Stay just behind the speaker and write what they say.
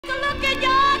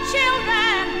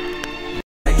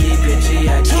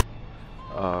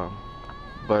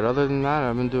But other than that,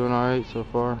 I've been doing alright so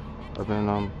far. I've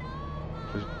been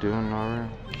just doing alright.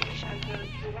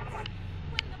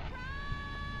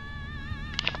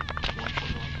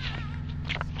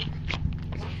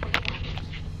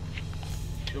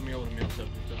 Show me all the mail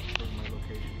subjects for my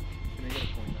location. Can I get a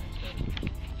 0.9 status?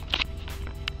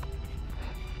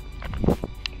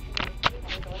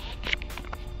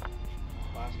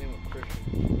 Last name of Christian,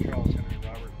 Charles Henry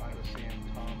Robert, Ida Sam,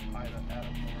 Tom, Ida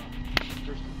Adam Nora,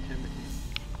 first of Timothy,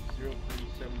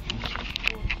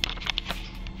 031784.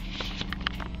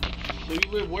 So you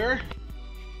live where?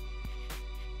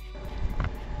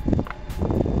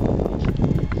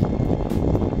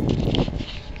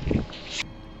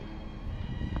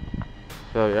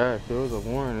 So yeah, if it was a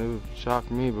warrant, it would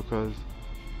shock me because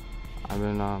I've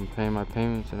been paying my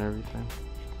payments and everything.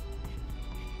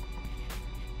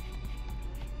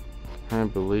 I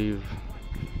can't believe.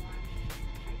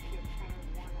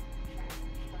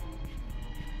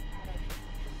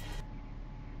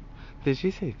 Did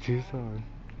she say Tucson?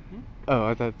 Oh,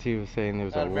 I thought she was saying there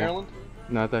was a warrant. Maryland?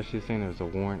 No, I thought she was saying there was a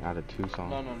warrant out of Tucson.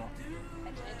 No.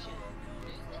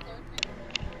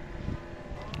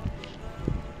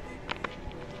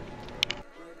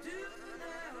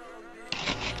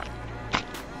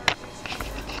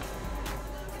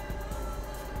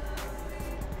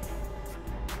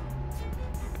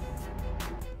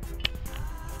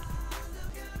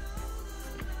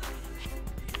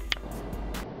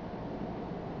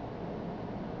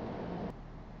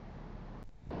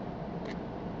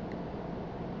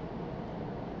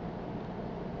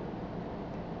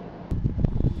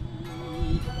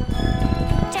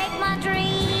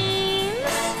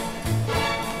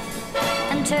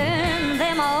 Turn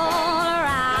them all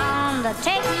around.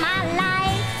 Take my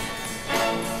life,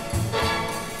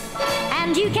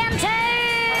 and you can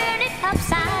turn it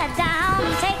upside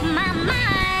down. Take my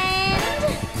mind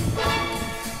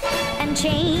and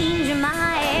change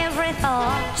my every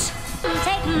thought.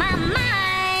 Take my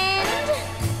mind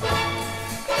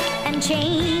and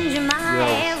change my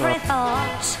every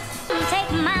thought.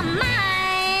 Take my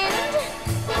mind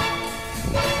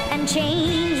and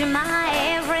change my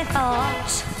every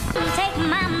thought. Take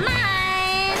my mind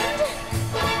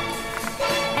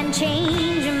and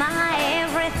change my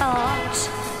every thought.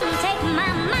 Take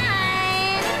my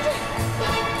mind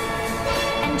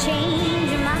and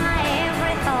change my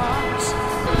every thought.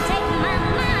 Take my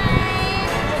mind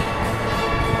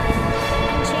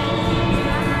and change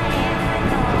my every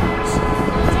thought.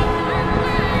 Take my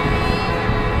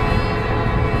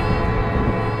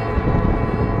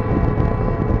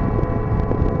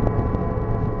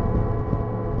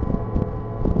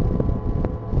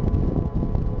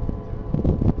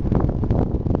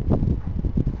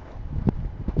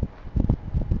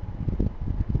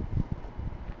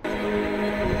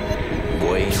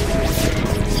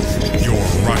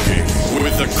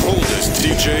with the coldest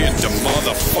DJ in the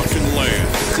motherfucking land.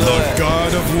 Good. The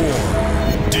God of War,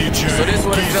 DJ. So this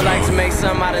what it feel like to make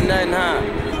something out of nothing, huh?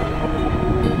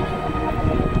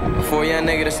 For a young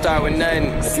nigga to start with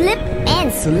nothing. Slip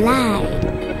and slide,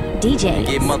 DJ. And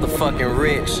get motherfucking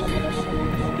rich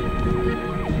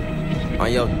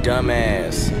on your dumb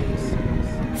ass.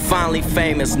 Finally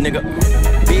famous, nigga.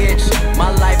 Bitch, my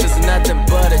life is nothing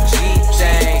but a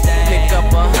G-Thing. Pick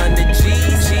up 100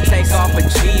 G's, take off a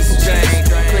G-string.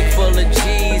 Click full of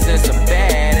G's and some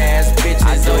badass bitches.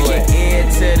 I know you're here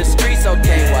to the streets,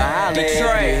 okay, well, holla if you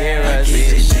hear us. I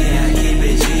keep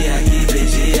it G, I keep it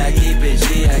G, I keep it G, I keep it G,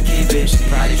 I keep it.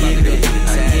 Probably keep it,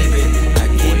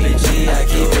 I keep it G, I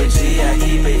keep it G, I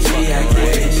keep it G, I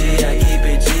keep it G, I keep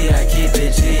it G, I keep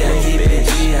it G, I keep it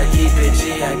G, I keep it G,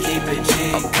 I keep it G.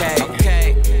 Okay.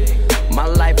 My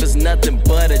life is nothing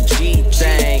but a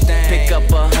G-Thing. Pick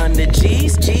up 100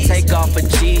 G's, take off a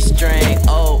G-string.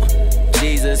 Oh,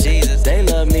 Jesus, they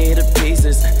love me to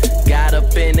pieces. Got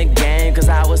up in the game cause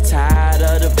I was tired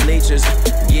of the bleachers.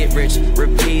 Get rich,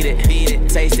 repeat it,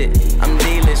 taste it, I'm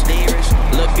delish.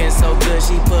 Looking so good,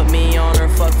 she put me on her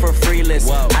fuck for free list.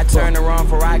 I turn her on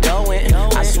before I go in.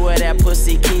 I swear that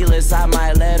pussy keyless. I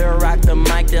might let her rock the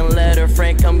mic, then let her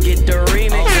friend come get the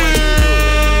remix.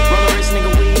 Roll a rich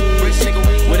nigga weed,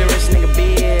 with a rich nigga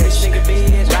bitch.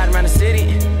 Riding around the city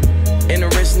in a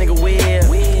rich nigga whip.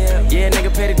 Yeah,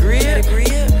 nigga pay the grip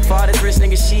for all this rich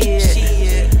nigga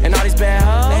shit. And all these bad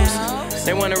hoes,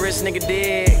 they want a rich nigga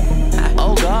dick.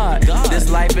 Oh God, this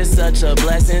life is such a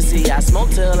blessing. See, I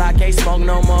smoke till I can't smoke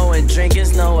no more, and drink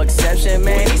is no exception.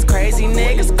 Man, these crazy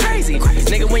niggas crazy.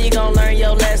 Nigga, when you gon' learn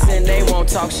your lesson? They won't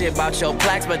talk shit about your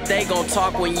plaques, but they gon'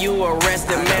 talk when you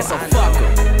arrested, man, so fuck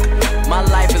 'em. My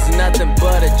life is nothing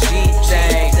but a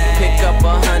G-Thing. Pick up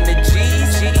 100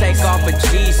 G's, take off a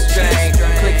G-string.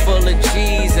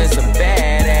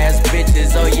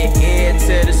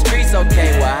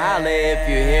 holler if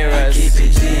you hear us. I keep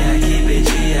it G, I keep it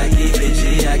G, I keep it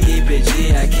G, I keep it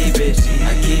G, I keep it G,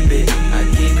 I keep